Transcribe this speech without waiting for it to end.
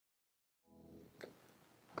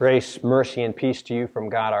Grace, mercy, and peace to you from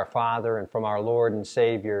God our Father and from our Lord and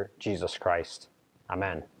Savior, Jesus Christ.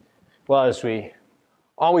 Amen. Well, as we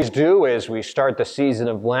always do as we start the season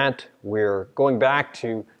of Lent, we're going back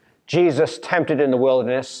to Jesus tempted in the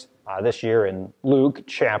wilderness, this year in Luke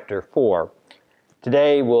chapter 4.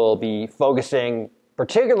 Today we'll be focusing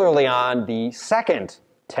particularly on the second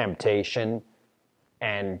temptation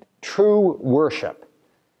and true worship.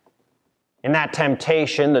 In that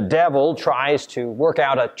temptation, the devil tries to work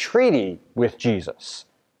out a treaty with Jesus.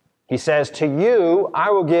 He says, "To you I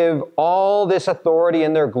will give all this authority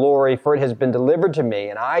and their glory, for it has been delivered to me,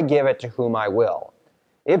 and I give it to whom I will.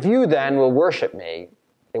 If you then will worship me,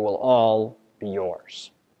 it will all be yours."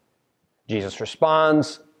 Jesus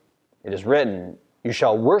responds, "It is written, you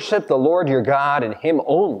shall worship the Lord your God, and him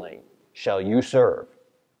only shall you serve."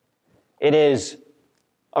 It is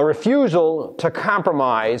a refusal to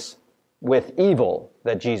compromise with evil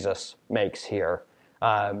that Jesus makes here.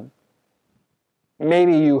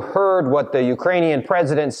 Maybe you heard what the Ukrainian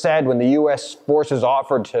president said when the U.S. forces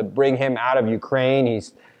offered to bring him out of Ukraine.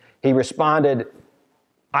 He responded,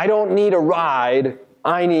 "I don't need a ride,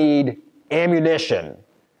 I need ammunition."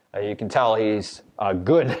 You can tell he's a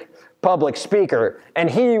good public speaker.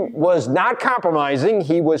 And he was not compromising,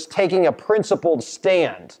 he was taking a principled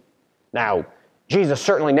stand. Now, Jesus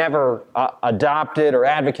certainly never adopted or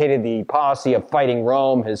advocated the policy of fighting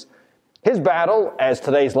Rome. His battle, as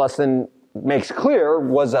today's lesson makes clear,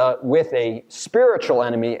 was with a spiritual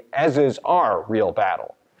enemy, as is our real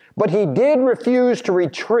battle. But he did refuse to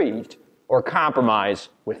retreat or compromise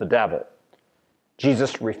with the devil.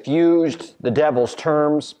 Jesus refused the devil's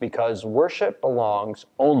terms because worship belongs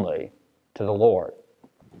only to the Lord.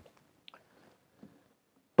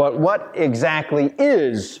 But what exactly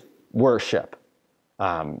is worship?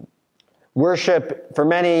 Worship for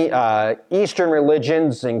many Eastern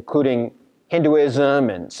religions, including Hinduism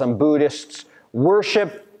and some Buddhists,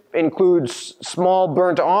 worship includes small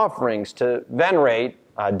burnt offerings to venerate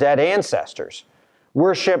dead ancestors.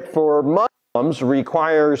 Worship for Muslims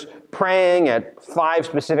requires praying at 5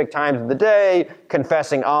 specific times of the day,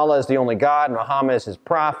 confessing Allah is the only God, Muhammad is his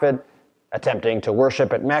prophet, attempting to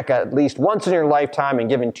worship at Mecca at least once in your lifetime, and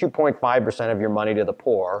giving 2.5% of your money to the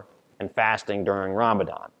poor, and fasting during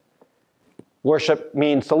Ramadan. Worship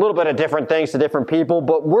means a little bit of different things to different people,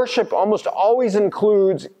 but worship almost always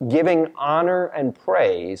includes giving honor and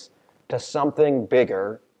praise to something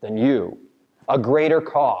bigger than you, a greater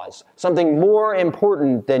cause, something more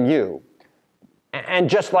important than you. And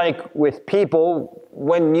just like with people,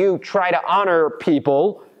 when you try to honor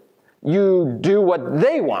people, you do what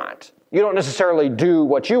they want. You don't necessarily do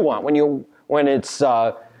what you want.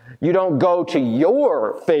 You don't go to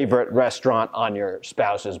your favorite restaurant on your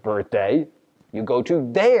spouse's birthday. You go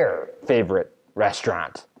to their favorite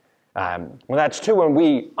restaurant. Well, that's true when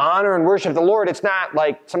we honor and worship the Lord. It's not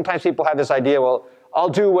like sometimes people have this idea, well, I'll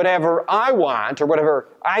do whatever I want or whatever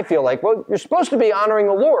I feel like. Well, you're supposed to be honoring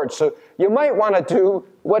the Lord, so you might want to do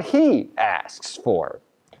what he asks for.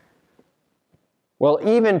 Well,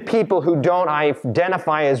 even people who don't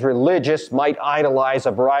identify as religious might idolize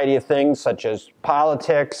a variety of things, such as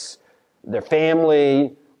politics, their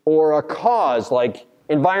family, or a cause like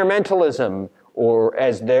environmentalism, or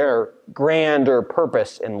as their grander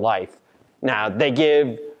purpose in life. Now, they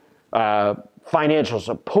give financial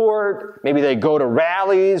support, maybe they go to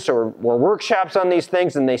rallies or workshops on these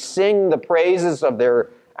things, and they sing the praises of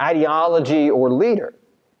their ideology or leader.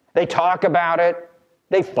 They talk about it,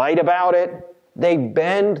 they fight about it, they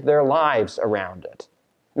bend their lives around it.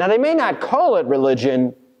 Now, they may not call it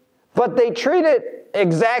religion, but they treat it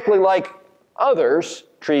exactly like others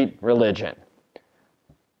treat religion.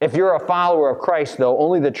 If you're a follower of Christ, though,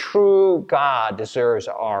 only the true God deserves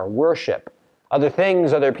our worship. Other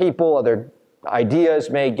things, other people, other ideas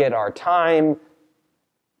may get our time,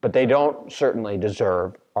 but they don't certainly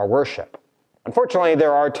deserve our worship. Unfortunately,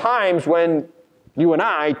 there are times when you and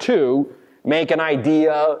I, too, make an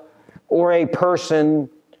idea or a person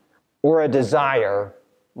or a desire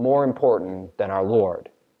more important than our Lord.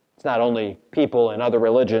 It's not only people in other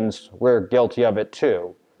religions, we're guilty of it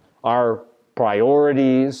too. Our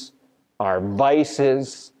priorities, our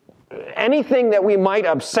vices, anything that we might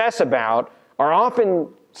obsess about are often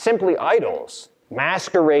simply idols,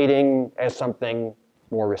 masquerading as something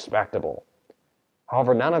more respectable.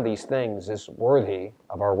 However, none of these things is worthy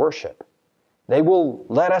of our worship. They will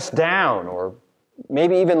let us down or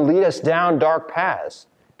maybe even lead us down dark paths.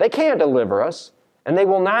 They can't deliver us, and they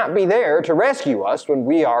will not be there to rescue us when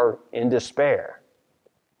we are in despair.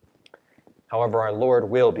 However, our Lord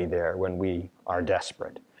will be there when we are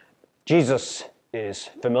desperate. Jesus is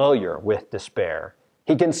familiar with despair.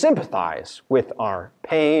 He can sympathize with our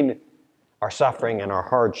pain, our suffering, and our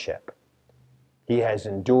hardship. He has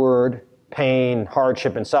endured pain,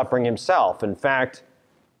 hardship, and suffering himself. In fact,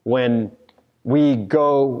 when we would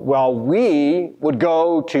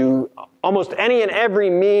go to almost any and every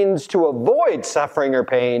means to avoid suffering or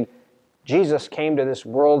pain. Jesus came to this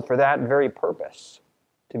world for that very purpose,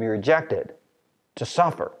 to be rejected, to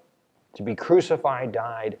suffer, to be crucified,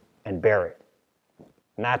 died, and buried.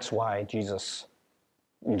 And that's why Jesus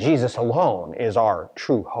alone is our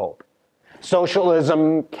true hope.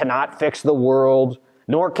 Socialism cannot fix the world,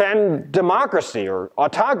 nor can democracy or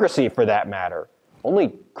autocracy for that matter.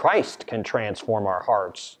 Only Christ can transform our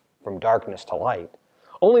hearts from darkness to light.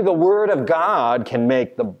 Only the Word of God can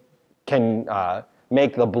make the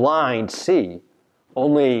blind see.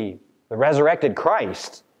 Only the resurrected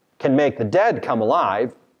Christ can make the dead come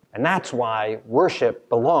alive, and that's why worship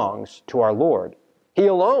belongs to our Lord. He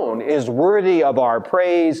alone is worthy of our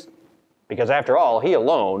praise, because after all, He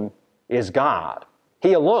alone is God.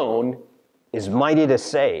 He alone is mighty to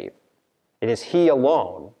save. It is He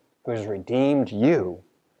alone who has redeemed you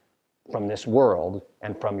from this world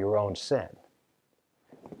and from your own sin.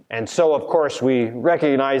 And so, of course, we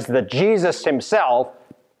recognize that Jesus himself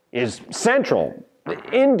is central,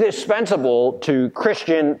 indispensable to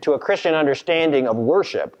a Christian understanding of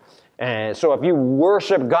worship. And so if you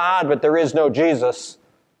worship God but there is no Jesus,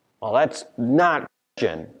 well, that's not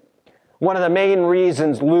Christian. One of the main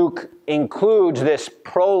reasons Luke includes this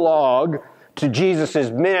prologue to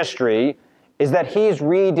Jesus' ministry is that he's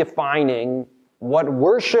redefining what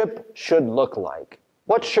worship should look like.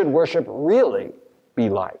 What should worship really be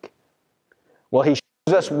like? Well, he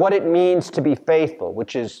shows us what it means to be faithful,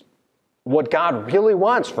 which is what God really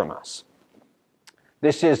wants from us.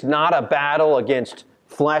 This is not a battle against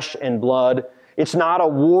flesh and blood. It's not a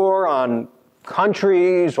war on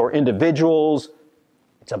countries or individuals.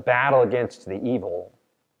 It's a battle against the evil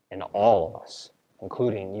in all of us,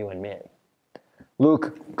 including you and me.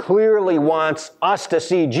 Luke clearly wants us to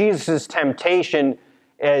see Jesus' temptation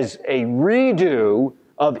as a redo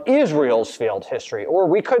of Israel's failed history, or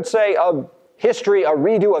we could say of history, a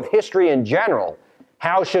redo of history in general.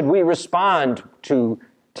 How should we respond to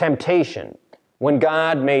temptation? When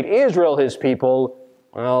God made Israel his people,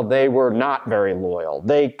 well, they were not very loyal.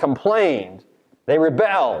 They complained, they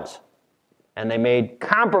rebelled, and they made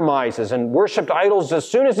compromises and worshiped idols as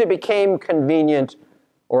soon as it became convenient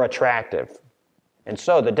or attractive. And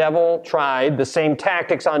so the devil tried the same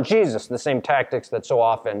tactics on Jesus, the same tactics that so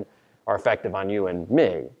often are effective on you and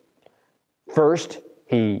me. First,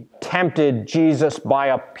 he tempted Jesus by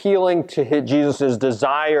appealing to Jesus'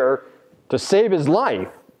 desire to save his life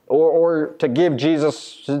or to give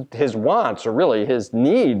Jesus his wants, or really his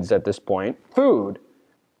needs at this point, food.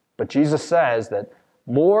 But Jesus says that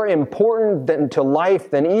more important to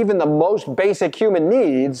life than even the most basic human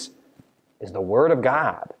needs is the Word of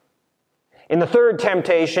God. In the third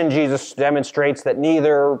temptation, Jesus demonstrates that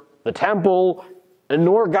neither the temple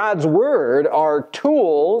nor God's Word are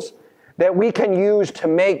tools that we can use to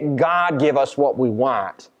make God give us what we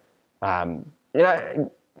want.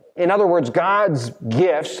 In other words, God's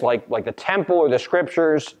gifts, like the temple or the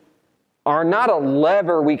Scriptures, are not a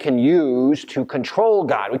lever we can use to control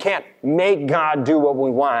God. We can't make God do what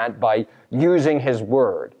we want by using His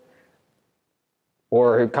Word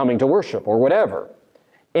or coming to worship or whatever.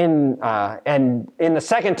 And in the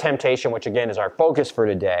second temptation, which again is our focus for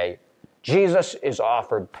today, Jesus is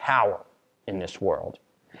offered power in this world.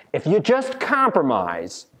 If you just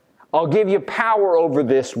compromise, I'll give you power over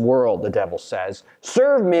this world, the devil says.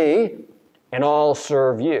 Serve me, and I'll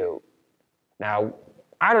serve you. Now,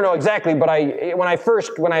 I don't know exactly, but when I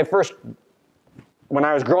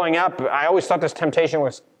was growing up, I always thought this temptation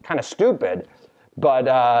was kind of stupid. But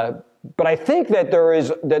I think that there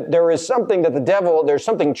is something that there's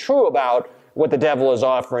something true about what the devil is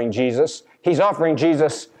offering Jesus. He's offering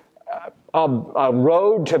Jesus a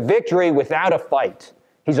road to victory without a fight.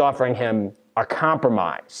 He's offering him a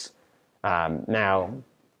compromise. Now,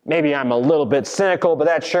 maybe I'm a little bit cynical, but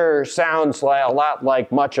that sure sounds like a lot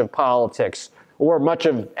like much of politics or much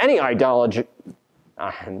of any ideology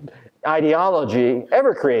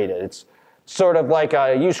ever created. It's sort of like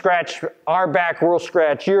you scratch our back, we'll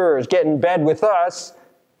scratch yours. Get in bed with us,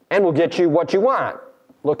 and we'll get you what you want.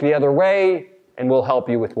 Look the other way, and we'll help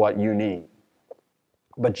you with what you need.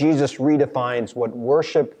 But Jesus redefines what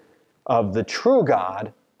worship of the true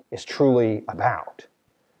God is truly about.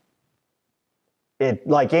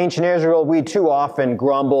 Like ancient Israel, we too often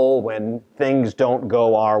grumble when things don't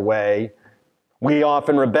go our way. We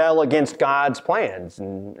often rebel against God's plans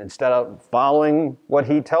instead of following what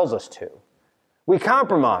He tells us to. We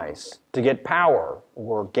compromise to get power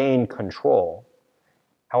or gain control.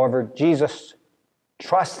 However, Jesus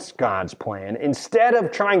trusts God's plan instead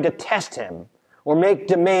of trying to test him or make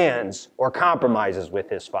demands or compromises with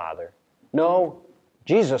his Father. No,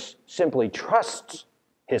 Jesus simply trusts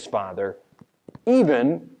his Father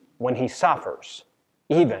even when he suffers,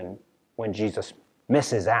 even when Jesus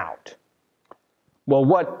misses out. Well,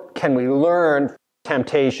 what can we learn from the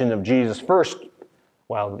temptation of Jesus? First,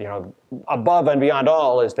 well, above and beyond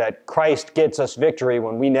all is that Christ gets us victory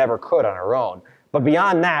when we never could on our own. But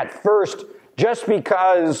beyond that, first, just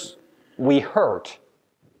because we hurt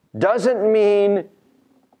doesn't mean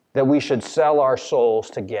that we should sell our souls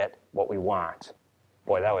to get what we want.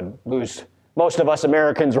 Boy, that would lose most of us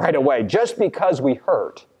Americans right away. Just because we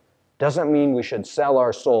hurt doesn't mean we should sell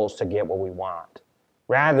our souls to get what we want.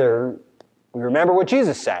 Rather, we remember what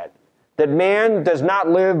Jesus said, that man does not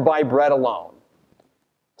live by bread alone.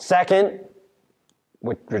 Second,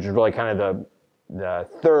 which is really kind of the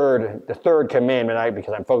third commandment,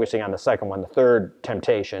 because I'm focusing on the second one, the third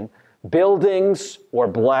temptation, buildings or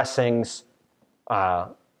blessings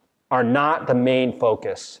are not the main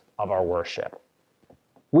focus of our worship.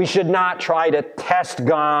 We should not try to test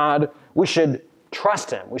God. We should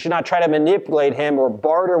trust him. We should not try to manipulate him or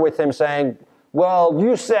barter with him saying, well,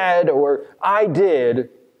 you said or I did.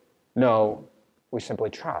 No, we simply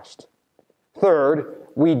trust. Third,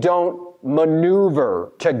 we don't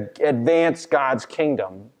maneuver to advance God's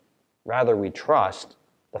kingdom. Rather, we trust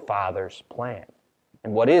the Father's plan.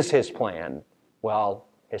 And what is his plan? Well,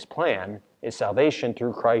 his plan is salvation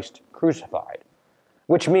through Christ crucified,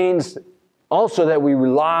 which means also that we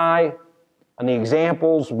rely on the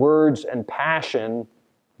examples, words, and passion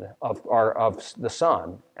of the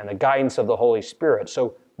Son and the guidance of the Holy Spirit.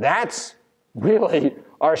 So that's really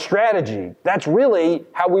our strategy. That's really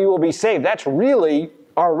how we will be saved. That's really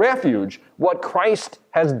our refuge, what Christ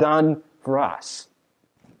has done for us.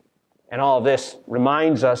 And all of this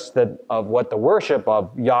reminds us of what the worship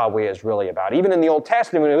of Yahweh is really about. Even in the Old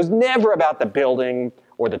Testament, it was never about the building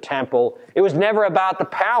or the temple. It was never about the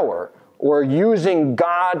power or using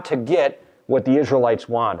God to get what the Israelites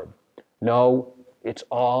wanted. No, it's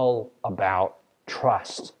all about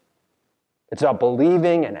trust. It's about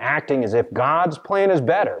believing and acting as if God's plan is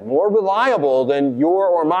better, more reliable than your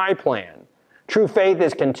or my plan. True faith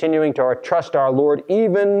is continuing to trust our Lord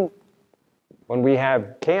even when we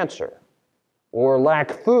have cancer or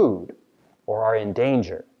lack food or are in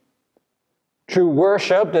danger. True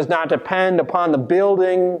worship does not depend upon the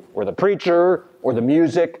building or the preacher or the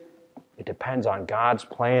music. It depends on God's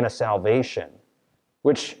plan of salvation,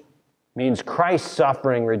 which means Christ's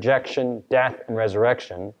suffering, rejection, death, and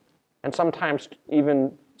resurrection, and sometimes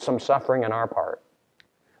even some suffering on our part.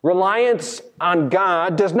 Reliance on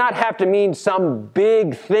God does not have to mean some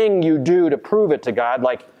big thing you do to prove it to God,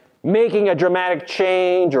 like making a dramatic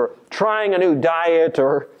change or trying a new diet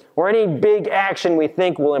or any big action we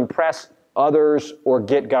think will impress others or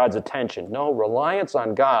get God's attention. No, reliance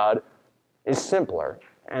on God is simpler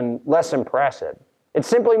and less impressive. It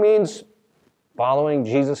simply means following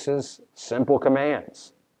Jesus' simple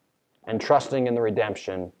commands and trusting in the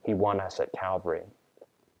redemption he won us at Calvary.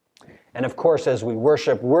 And of course, as we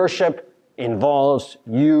worship involves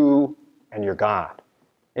you and your God.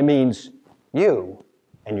 It means you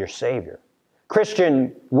and your Savior.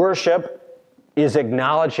 Christian worship is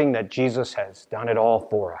acknowledging that Jesus has done it all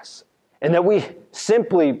for us, and that we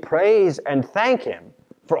simply praise and thank him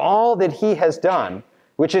for all that he has done,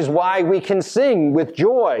 which is why we can sing with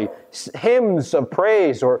joy hymns of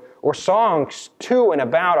praise or songs to and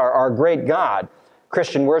about our great God.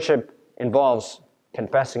 Christian worship involves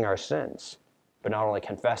confessing our sins, but not only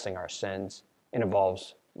confessing our sins, it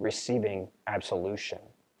involves receiving absolution,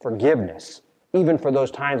 forgiveness, even for those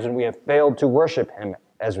times when we have failed to worship him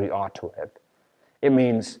as we ought to have. It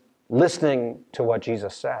means listening to what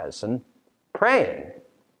Jesus says and praying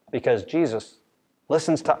because Jesus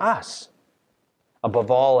listens to us. Above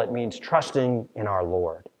all, it means trusting in our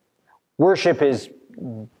Lord. Worship is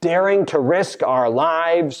daring to risk our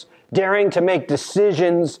lives, daring to make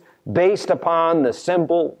decisions based upon the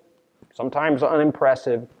simple, sometimes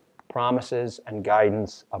unimpressive, promises and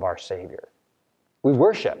guidance of our Savior. We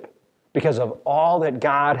worship because of all that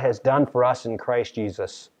God has done for us in Christ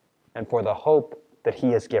Jesus and for the hope that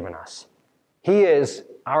he has given us. He is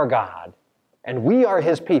our God, and we are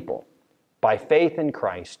his people by faith in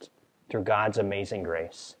Christ through God's amazing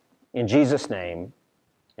grace. In Jesus' name,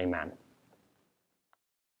 amen.